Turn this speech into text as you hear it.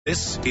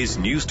This is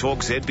News Talk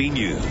ZB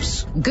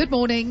News. Good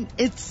morning.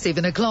 It's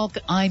 7 o'clock.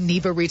 I'm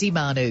Neva Reddy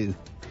Manu.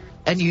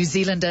 A New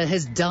Zealander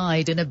has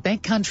died in a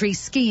backcountry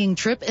skiing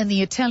trip in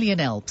the Italian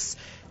Alps.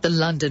 The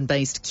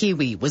London-based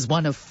Kiwi was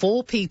one of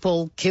 4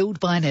 people killed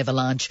by an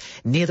avalanche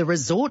near the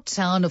resort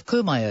town of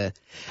Courmayeur.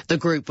 The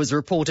group was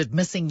reported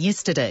missing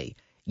yesterday.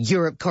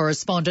 Europe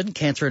correspondent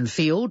Catherine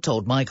Field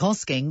told Mike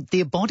Hosking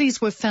their bodies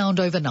were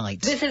found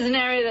overnight. This is an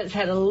area that's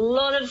had a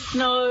lot of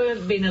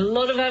snow, been a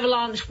lot of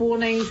avalanche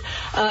warnings,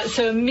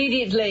 so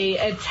immediately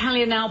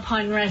Italian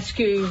Alpine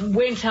Rescue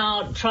went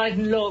out, tried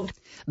and looked.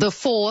 The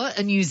 4,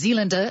 a New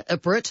Zealander, a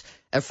Brit,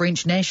 a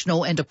French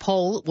national and a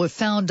Pole, were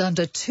found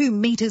under 2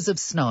 metres of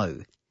snow.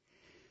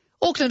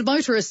 Auckland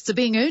motorists are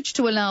being urged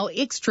to allow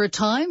extra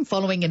time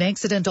following an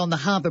accident on the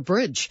Harbour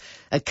Bridge.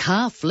 A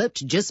car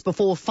flipped just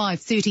before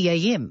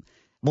 5:30am.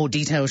 More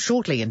details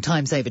shortly in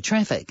Time Saver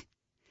Traffic.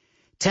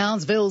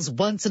 Townsville's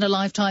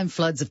once-in-a-lifetime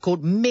floods have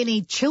caught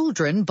many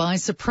children by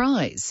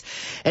surprise.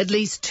 At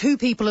least 2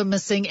 people are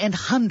missing and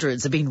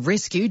hundreds have been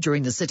rescued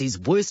during the city's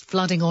worst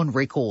flooding on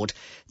record.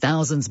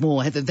 Thousands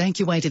more have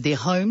evacuated their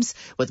homes,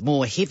 with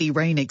more heavy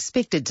rain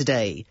expected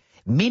today.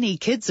 Many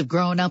kids have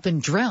grown up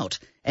in drought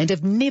and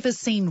have never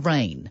seen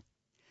rain.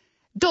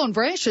 Don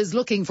Brash is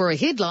looking for a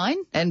headline,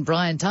 and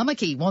Brian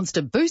Tamaki wants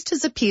to boost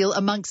his appeal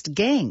amongst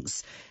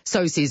gangs.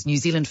 So says New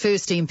Zealand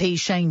First MP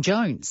Shane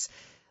Jones.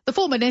 The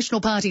former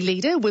National Party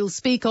leader will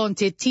speak on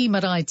Te Tii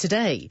Marae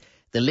today.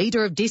 The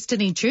leader of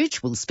Destiny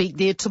Church will speak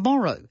there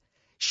tomorrow.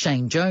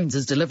 Shane Jones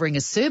is delivering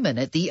a sermon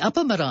at the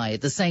Upper Marae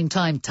at the same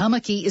time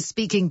Tamaki is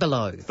speaking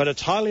below. But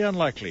it's highly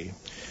unlikely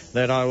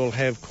that I will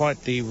have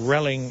quite the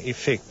rallying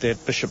effect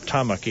that Bishop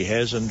Tamaki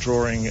has in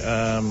drawing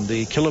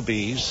the killer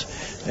bees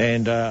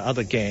and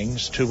other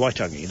gangs to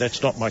Waitagi.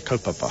 That's not my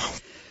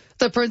kaupapa.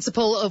 The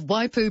principal of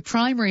Waipu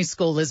Primary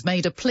School has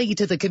made a plea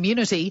to the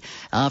community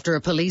after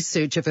a police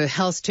search of her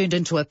house turned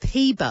into a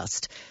pea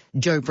bust.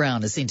 Joe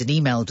Brown has sent an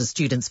email to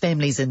students,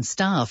 families and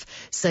staff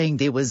saying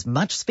there was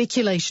much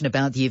speculation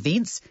about the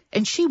events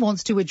and she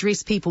wants to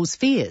address people's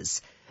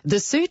fears. The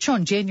search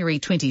on January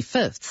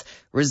 25th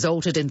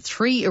resulted in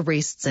 3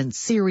 arrests and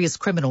serious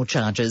criminal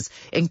charges,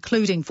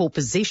 including for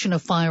possession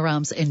of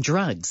firearms and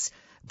drugs.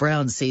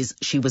 Brown says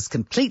she was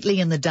completely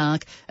in the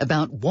dark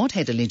about what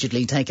had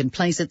allegedly taken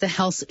place at the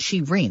house she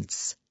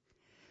rents.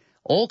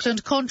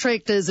 Auckland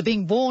contractors are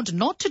being warned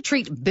not to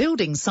treat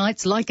building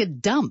sites like a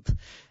dump.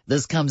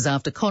 This comes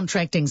after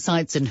contracting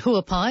sites in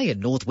Huapai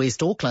in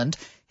northwest Auckland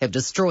have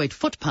destroyed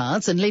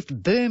footpaths and left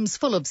berms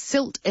full of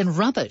silt and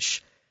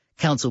rubbish.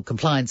 Council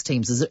compliance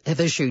teams have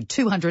issued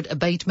 200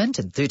 abatement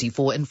and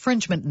 34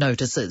 infringement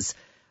notices.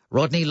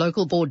 Rodney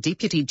Local Board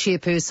Deputy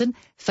Chairperson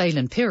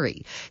Phelan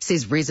Perry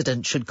says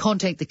residents should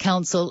contact the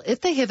council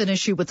if they have an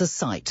issue with the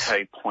site.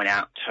 To point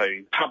out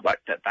to public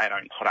that they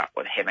don't put up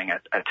with having a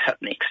tip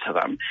next to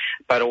them,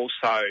 but also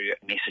a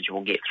message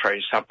will get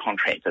through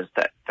subcontractors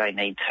that they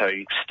need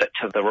to stick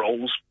to the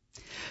rules.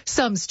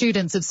 Some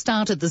students have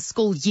started the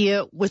school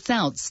year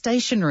without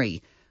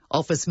stationery.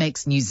 Office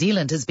Max New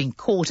Zealand has been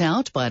caught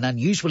out by an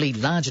unusually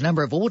large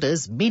number of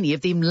orders, many of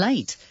them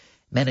late.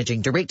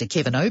 Managing Director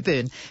Kevin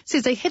O'Byrne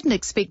says they hadn't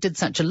expected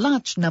such a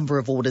large number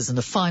of orders in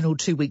the final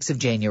 2 weeks of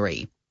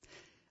January.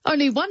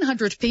 Only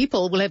 100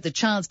 people will have the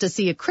chance to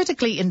see a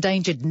critically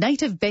endangered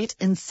native bat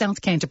in South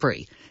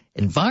Canterbury.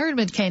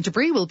 Environment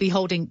Canterbury will be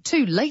holding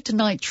 2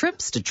 late-night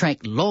trips to track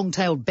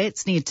long-tailed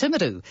bats near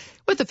Timaru,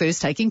 with the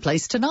first taking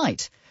place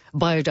tonight.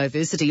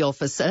 Biodiversity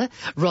Officer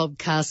Rob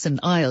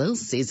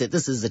Carson-Isles says that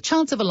this is a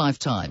chance of a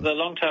lifetime. The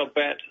long-tailed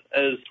bat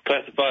is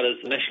classified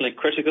as nationally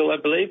critical, I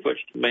believe, which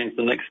means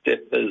the next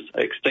step is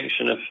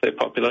extinction if their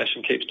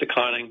population keeps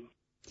declining.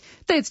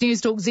 That's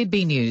News Talk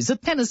ZB News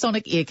at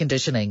Panasonic Air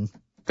Conditioning.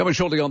 Coming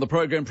shortly on the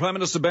program, Prime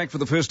Minister back for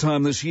the first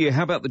time this year.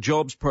 How about the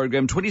jobs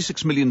program?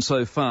 26 million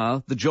so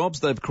far. The jobs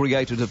they've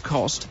created have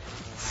cost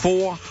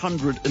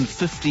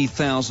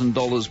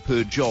 $450,000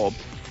 per job.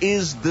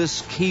 Is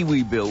this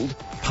Kiwi build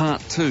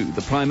part 2?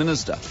 The Prime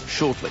Minister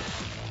shortly.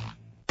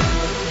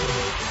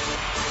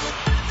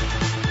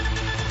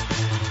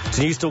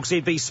 To News Talk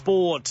ZB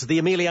Sport, the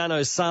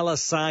Emiliano Sala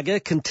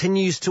saga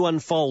continues to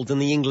unfold in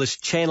the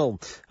English Channel.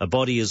 A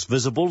body is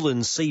visible in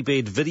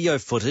seabed video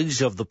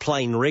footage of the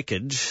plane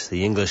wreckage.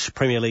 The English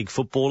Premier League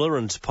footballer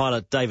and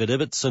pilot David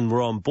Ibbotson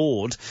were on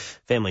board.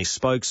 Family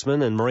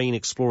spokesman and marine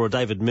explorer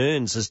David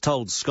Mearns has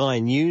told Sky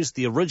News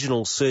the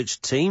original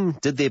search team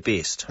did their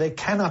best. They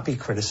cannot be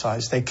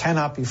criticised. They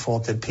cannot be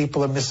faulted.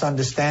 People are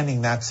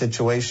misunderstanding that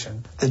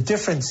situation. The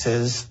difference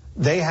is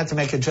they had to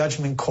make a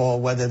judgment call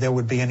whether there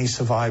would be any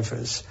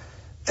survivors.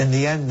 In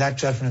the end, that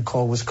judgment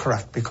call was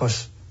correct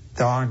because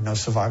there aren't no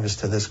survivors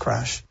to this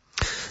crash.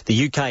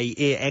 The UK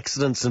Air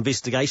Accidents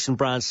Investigation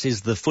Branch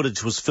says the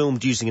footage was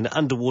filmed using an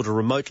underwater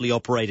remotely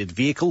operated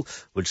vehicle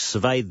which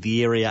surveyed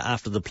the area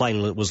after the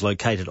plane was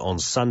located on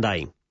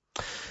Sunday.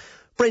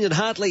 Brendan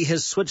Hartley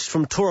has switched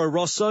from Toro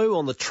Rosso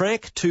on the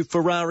track to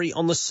Ferrari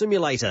on the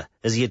simulator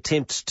as he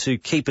attempts to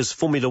keep his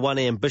Formula One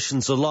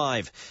ambitions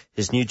alive.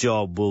 His new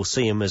job will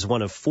see him as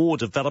one of 4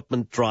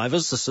 development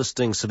drivers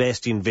assisting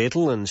Sebastian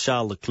Vettel and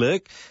Charles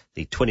Leclerc.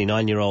 The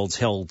 29-year-olds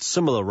held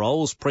similar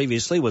roles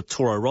previously with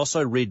Toro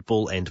Rosso, Red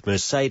Bull and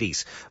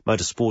Mercedes.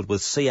 Motorsport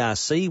with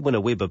CRC, winner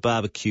Weber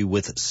Barbecue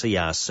with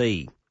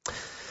CRC.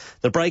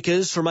 The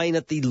Breakers remain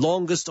at the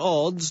longest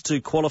odds to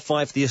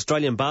qualify for the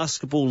Australian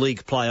Basketball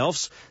League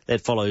playoffs.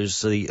 That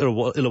follows the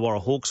Illawarra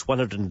Hawks'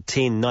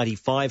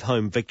 110-95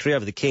 home victory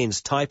over the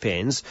Cairns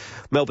Taipans.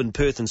 Melbourne,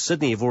 Perth and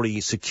Sydney have already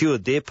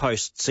secured their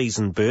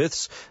post-season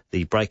berths.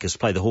 The Breakers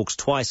play the Hawks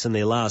twice in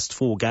their last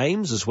 4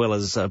 games, as well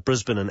as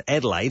Brisbane and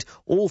Adelaide.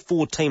 All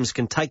 4 teams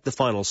can take the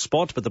final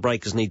spot, but the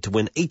Breakers need to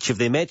win each of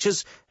their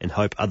matches and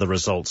hope other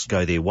results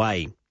go their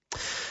way.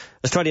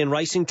 Australian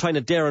racing trainer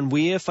Darren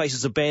Weir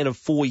faces a ban of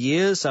 4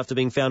 years after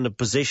being found in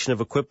possession of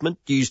equipment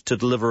used to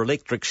deliver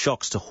electric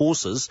shocks to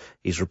horses.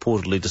 He's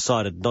reportedly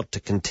decided not to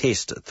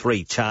contest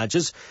 3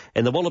 charges.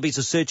 And the Wallabies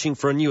are searching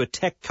for a new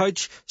attack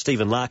coach.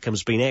 Stephen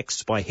Larkham's been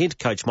axed by head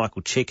coach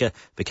Michael Checker,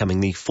 becoming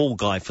the fall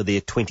guy for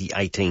their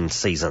 2018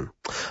 season.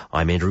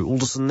 I'm Andrew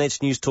Alderson.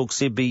 That's News Talk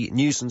ZB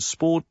News and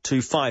Sport to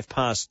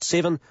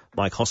 7:05.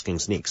 Mike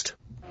Hosking's next.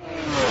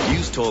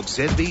 News Talk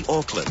ZB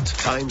Auckland.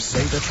 Time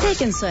saver traffic.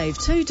 They can save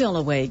 $2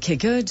 a week.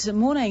 Good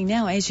morning.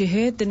 Now, as you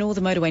heard, the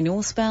Northern Motorway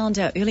northbound,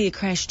 our earlier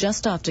crash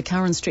just after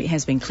Curran Street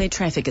has been cleared.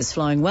 Traffic is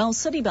flowing well.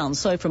 Citybound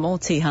slow from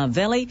Otiha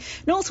Valley.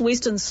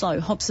 Northwestern slow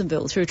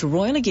Hobsonville through to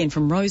Royal. Again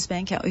from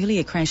Rosebank, our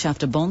earlier crash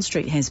after Bond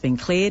Street has been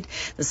cleared.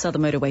 The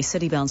Southern Motorway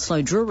Citybound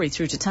slow Drury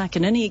through to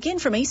Takanini. Again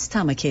from East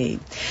Tamaki.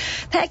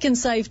 Pack and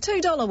save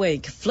 $2 a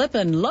week.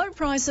 Flippin' low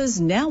prices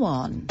now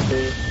on.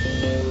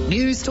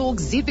 News Talk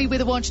ZB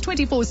Weather Watch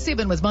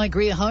 24/7 with My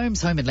Greer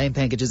Homes. Home and land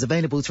packages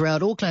available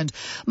throughout Auckland.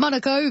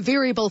 Manukau,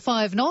 variable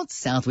 5 knots.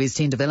 Southwest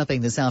 10 developing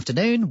this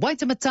afternoon.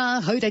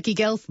 Waitemata, Hodaki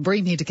Gulf,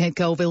 Breamhead to Cape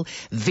Colville.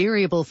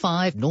 Variable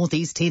 5,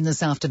 northeast 10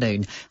 this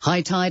afternoon.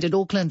 High tide at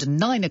Auckland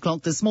 9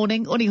 o'clock this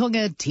morning.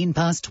 Onehunga 10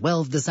 past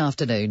 12 this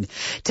afternoon.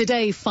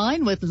 Today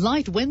fine with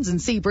light winds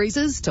and sea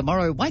breezes.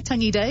 Tomorrow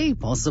Waitangi Day,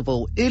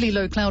 possible early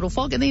low cloud or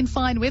fog and then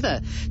fine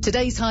weather.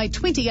 Today's high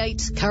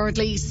 28,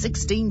 currently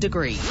 16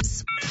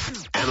 degrees.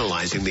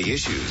 Analysing the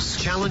issues,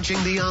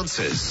 challenging the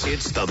answers.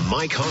 It's the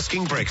Mike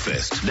Hosking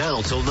Breakfast,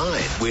 now till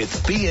 9,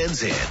 with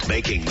BNZ,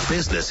 making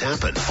business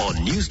happen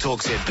on News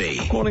Talk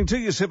ZB. Morning to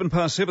you,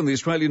 7:07. The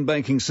Australian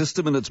banking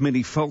system and its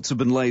many faults have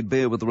been laid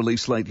bare with the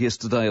release late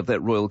yesterday of that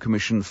Royal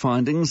Commission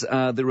findings.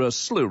 There are a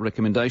slew of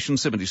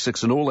recommendations,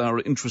 76 in all. Our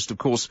interest, of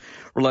course,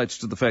 relates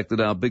to the fact that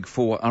our big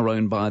 4 are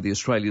owned by the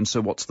Australians,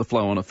 so what's the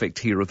flow-on effect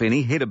here, if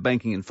any? Head of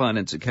Banking and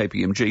Finance at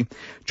KPMG,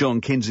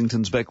 John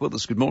Kensington's back with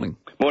us. Good morning.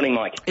 Morning,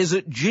 Mike. Is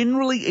it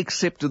generally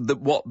accepted that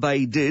what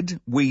they did,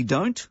 we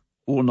don't,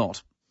 or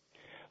not?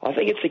 I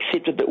think it's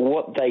accepted that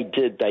what they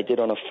did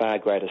on a far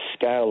greater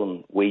scale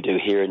than we do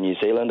here in New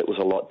Zealand. It was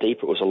a lot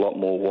deeper, it was a lot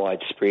more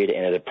widespread,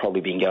 and it had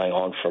probably been going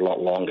on for a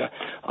lot longer.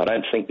 I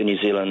don't think the New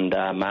Zealand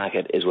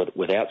market is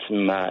without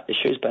some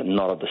issues, but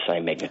not of the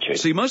same magnitude.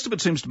 See, most of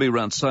it seems to be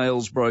around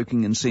sales,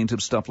 broking,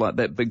 incentives, stuff like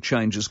that. Big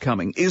change is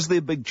coming. Is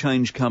there big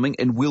change coming,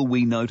 and will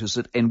we notice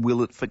it, and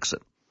will it fix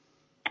it?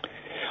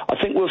 I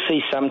think we'll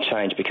see some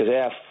change because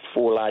our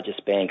 4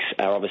 largest banks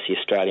are obviously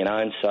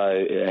Australian-owned, so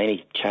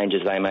any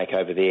changes they make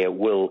over there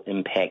will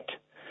impact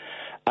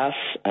us.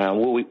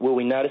 Will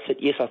we notice it?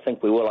 Yes, I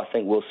think we will. I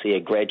think we'll see a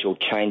gradual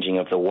changing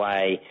of the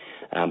way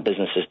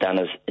business is done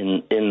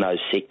in those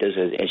sectors.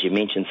 As you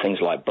mentioned, things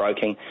like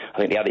broking. I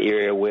think the other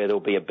area where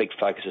there'll be a big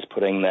focus is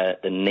putting the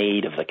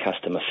need of the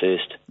customer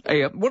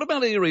first. What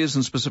about areas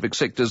in specific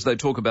sectors? They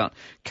talk about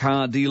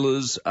car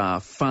dealers,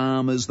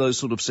 farmers, those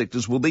sort of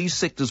sectors. Will these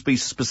sectors be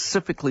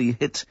specifically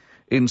hit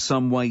in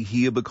some way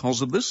here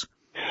because of this?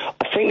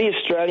 I think the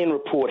Australian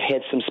report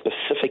had some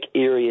specific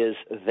areas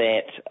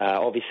that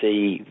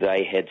obviously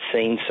they had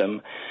seen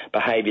some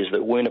behaviours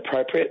that weren't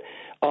appropriate.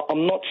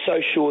 I'm not so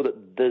sure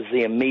that there's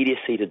the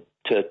immediacy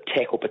to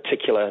tackle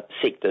particular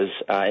sectors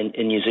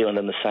in New Zealand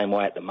in the same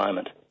way at the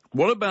moment.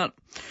 What about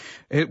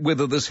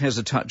whether this has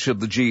a touch of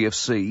the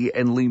GFC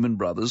and Lehman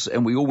Brothers?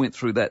 And we all went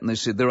through that and they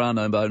said there are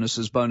no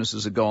bonuses.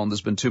 Bonuses are gone.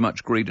 There's been too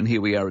much greed. And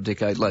here we are a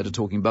decade later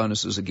talking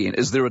bonuses again.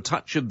 Is there a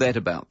touch of that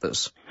about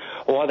this?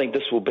 Well, I think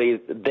that's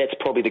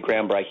probably the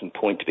groundbreaking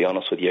point, to be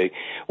honest with you.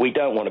 We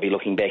don't want to be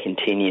looking back in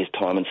 10 years'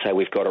 time and say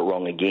we've got it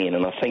wrong again.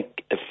 And I think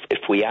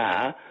if we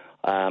are,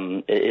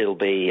 it'll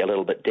be a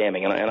little bit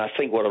damning. And I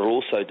think what it'll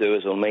also do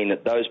is it'll mean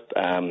that those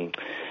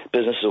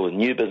businesses or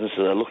new businesses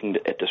that are looking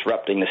at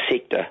disrupting the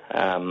sector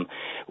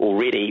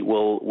already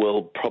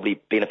will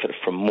probably benefit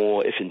from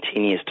more if in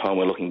 10 years' time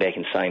we're looking back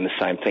and saying the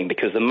same thing,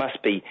 because there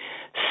must be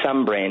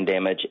some brand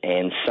damage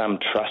and some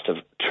trust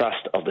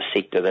of the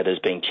sector that is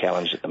being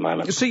challenged at the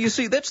moment. So you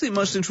see, that's the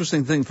most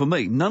interesting thing for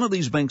me. None of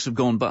these banks have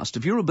gone bust.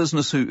 If you're a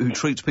business who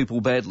treats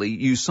people badly,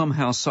 you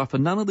somehow suffer.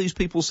 None of these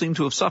people seem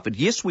to have suffered.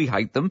 Yes, we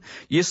hate them.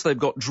 Yes, they've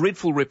got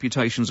dreadful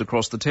reputations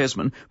across the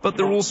Tasman, but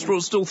they're all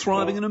still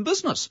thriving and in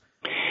business.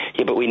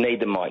 Yeah, but we need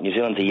them, Mike. New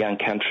Zealand's a young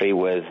country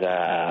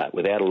without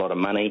a lot of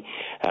money,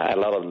 a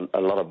lot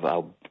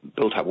of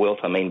built-up wealth,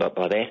 I mean by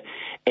that,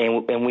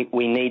 and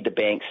we need the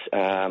banks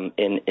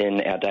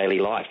in our daily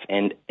life.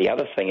 And the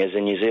other thing is,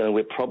 in New Zealand,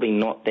 we're probably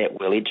not that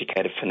well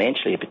educated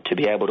financially to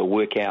be able to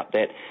work out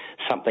that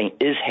something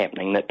is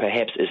happening that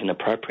perhaps isn't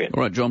appropriate.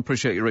 All right, John,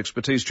 appreciate your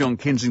expertise. John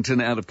Kensington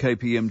out of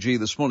KPMG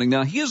this morning.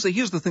 Now, here's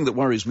the thing that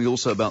worries me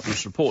also about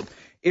this report.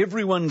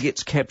 Everyone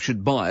gets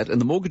captured by it, and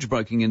the mortgage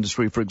broking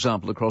industry, for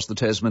example, across the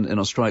Tasman in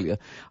Australia,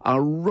 are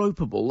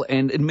ropeable,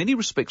 and in many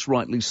respects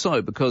rightly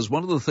so, because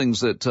one of the things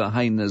that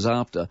Hayne is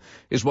after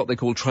is what they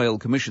call trail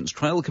commissions.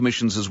 Trail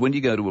commissions is when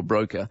you go to a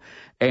broker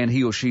and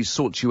he or she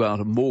sorts you out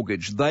a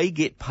mortgage, they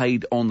get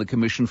paid on the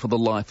commission for the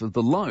life of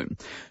the loan.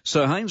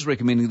 So Hayne's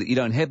recommending that you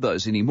don't have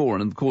those anymore,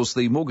 and of course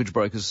the mortgage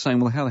brokers are saying,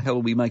 well, how the hell do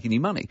we make any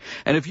money?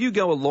 And if you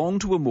go along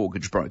to a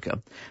mortgage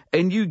broker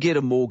and you get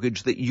a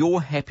mortgage that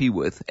you're happy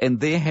with and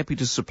they're happy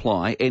to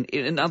supply, and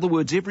in other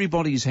words,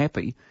 everybody's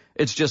happy,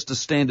 it's just a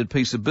standard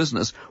piece of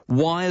business,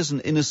 why is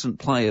an innocent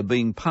player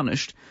being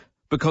punished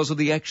because of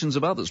the actions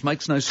of others?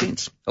 Makes no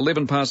sense.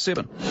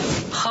 7:11.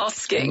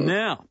 Hosking.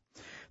 Now,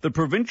 the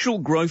Provincial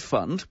Growth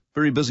Fund,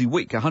 very busy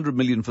week, 100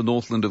 million for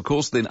Northland, of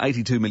course, then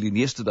 82 million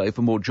yesterday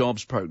for more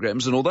jobs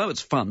programs. And although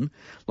it's fun,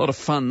 a lot of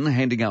fun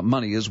handing out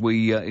money, as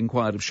we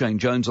inquired of Shane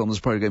Jones on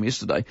this program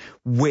yesterday,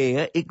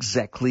 where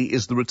exactly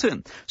is the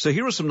return? So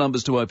here are some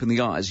numbers to open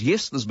the eyes.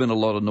 Yes, there's been a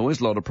lot of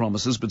noise, a lot of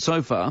promises, but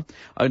so far,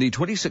 only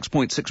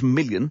 26.6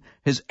 million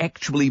has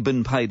actually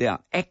been paid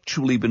out,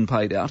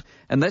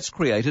 and that's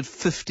created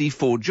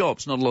 54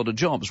 jobs. Not a lot of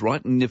jobs,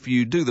 right? And if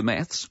you do the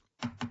maths,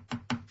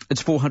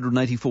 it's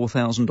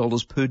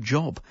 $484,000 per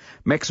job.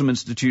 Maxim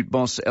Institute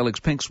boss Alex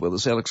Penk's with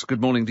us. Alex,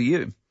 good morning to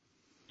you.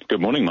 Good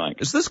morning,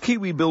 Mike. Is this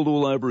Kiwi build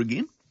all over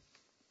again?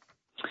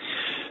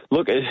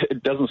 Look,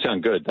 it doesn't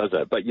sound good, does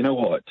it? But you know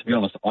what? To be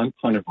honest, I'm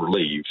kind of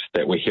relieved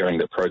that we're hearing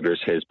that progress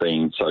has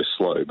been so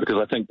slow, because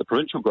I think the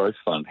Provincial Growth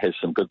Fund has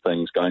some good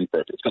things going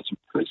for it. It's got some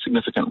pretty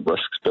significant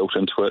risks built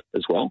into it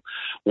as well.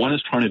 One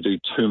is trying to do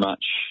too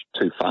much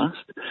too fast.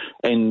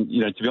 And,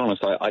 you know, to be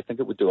honest, I think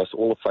it would do us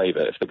all a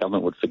favour if the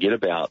government would forget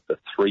about the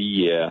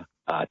 3-year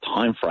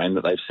time frame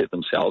that they've set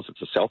themselves.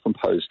 It's a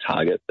self-imposed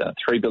target,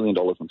 $3 billion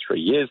in 3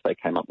 years. They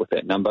came up with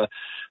that number.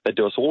 They'd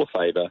do us all a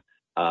favour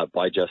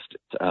by just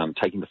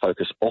taking the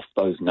focus off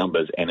those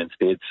numbers and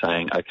instead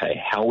saying, okay,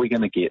 how are we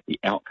going to get the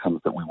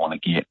outcomes that we want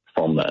to get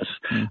from this,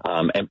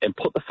 and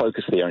put the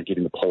focus there on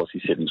getting the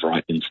policy settings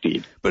right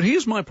instead. But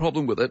here's my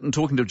problem with it, and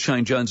talking to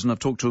Shane Jones, and I've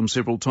talked to him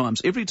several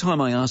times, every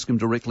time I ask him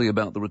directly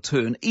about the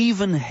return,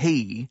 even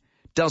he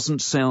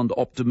doesn't sound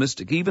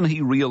optimistic. Even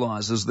he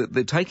realises that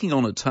they're taking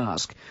on a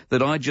task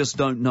that I just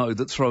don't know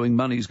that throwing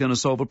money is going to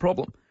solve a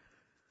problem.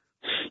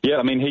 Yeah,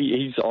 I mean,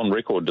 he's on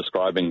record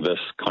describing this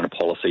kind of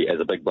policy as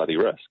a big bloody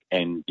risk.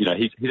 And, you know,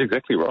 he's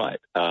exactly right.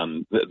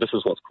 This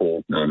is what's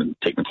called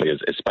technically as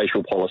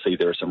spatial policy.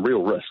 There are some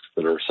real risks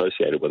that are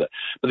associated with it.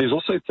 But there's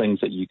also things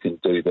that you can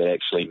do that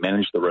actually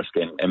manage the risk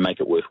and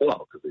make it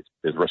worthwhile, because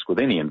there's risk with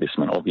any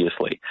investment,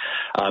 obviously.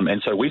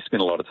 And so we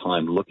spend a lot of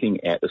time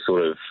looking at the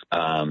sort of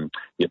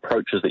the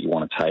approaches that you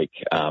want to take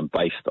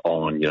based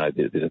on, you know,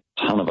 there's a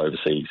ton of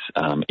overseas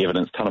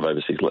evidence, ton of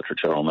overseas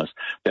literature on this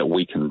that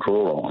we can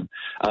draw on.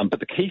 But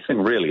the key thing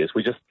really is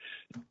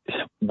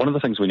one of the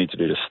things we need to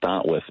do to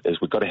start with is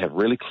we've got to have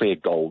really clear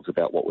goals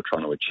about what we're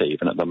trying to achieve.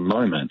 And at the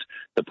moment,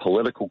 the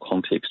political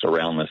context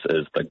around this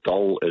is the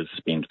goal is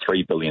spend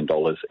 $3 billion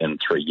in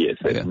 3 years.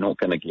 That's not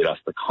going to get us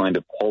the kind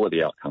of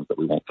quality outcomes that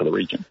we want for the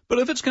region. But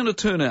if it's going to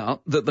turn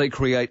out that they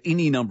create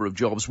any number of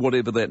jobs,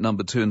 whatever that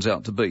number turns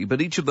out to be,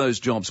 but each of those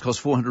jobs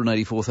cost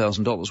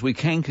 $484,000, we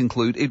can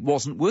conclude it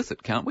wasn't worth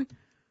it, can't we?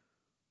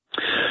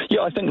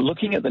 Yeah, I think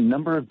looking at the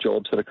number of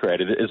jobs that are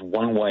created is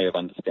one way of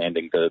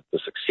understanding the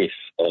success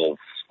of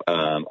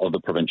the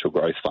Provincial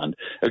Growth Fund.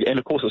 And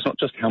of course, it's not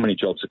just how many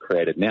jobs are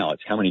created now,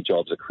 it's how many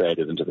jobs are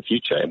created into the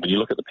future. And when you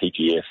look at the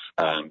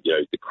PGF, you know,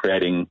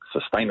 creating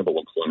sustainable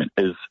employment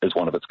is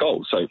one of its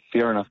goals. So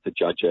fair enough to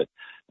judge it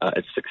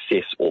its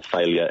success or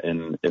failure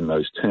in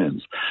those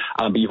terms.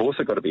 But you've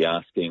also got to be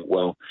asking,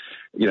 well,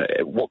 you know,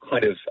 what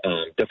kind of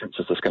difference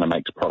is this going to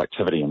make to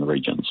productivity in the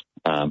regions,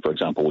 for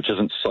example, which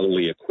isn't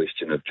solely a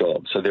question of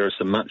jobs. So there are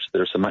some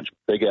much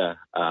bigger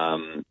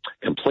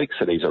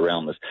complexities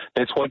around this.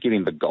 That's why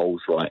getting the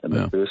goals right in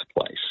the first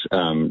place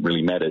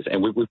really matters.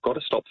 And we've got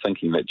to stop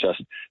thinking that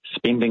just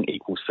spending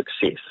equals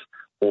success,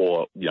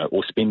 or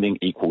spending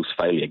equals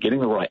failure.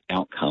 Getting the right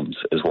outcomes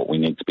is what we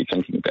need to be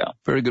thinking about.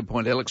 Very good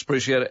point, Alex.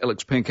 Appreciate it.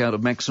 Alex Penk out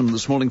of Maxim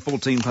this morning,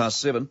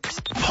 7:14.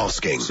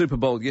 Hosking. Super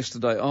Bowl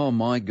yesterday. Oh,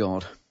 my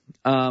God.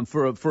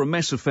 For a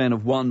massive fan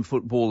of one,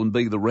 football, and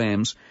B, the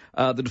Rams,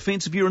 the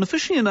defence, if you're an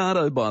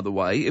aficionado, by the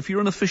way,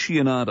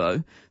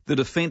 the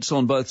defence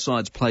on both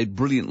sides played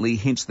brilliantly,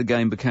 hence the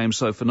game became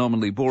so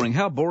phenomenally boring.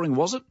 How boring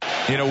was it?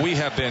 You know, we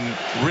have been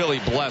really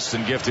blessed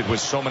and gifted with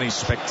so many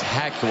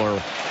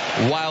spectacular,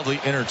 wildly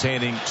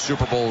entertaining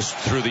Super Bowls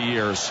through the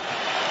years.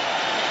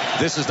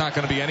 This is not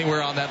going to be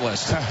anywhere on that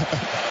list.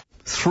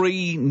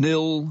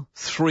 3-0,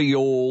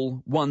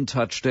 3-all, one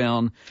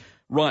touchdown.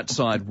 right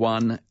side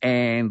won,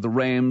 and the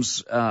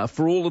Rams,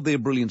 for all of their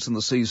brilliance in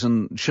the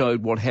season,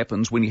 showed what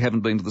happens when you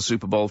haven't been to the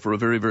Super Bowl for a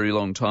very, very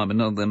long time, and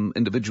none of them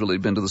individually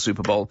had been to the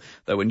Super Bowl.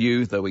 They were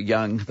new, they were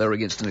young, they were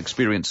against an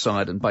experienced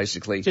side, and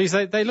basically... Geez,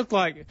 they looked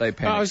like... They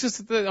panicked.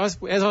 As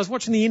I was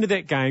watching the end of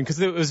that game, because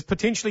it was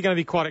potentially going to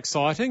be quite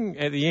exciting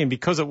at the end,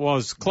 because it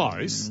was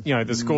close, the score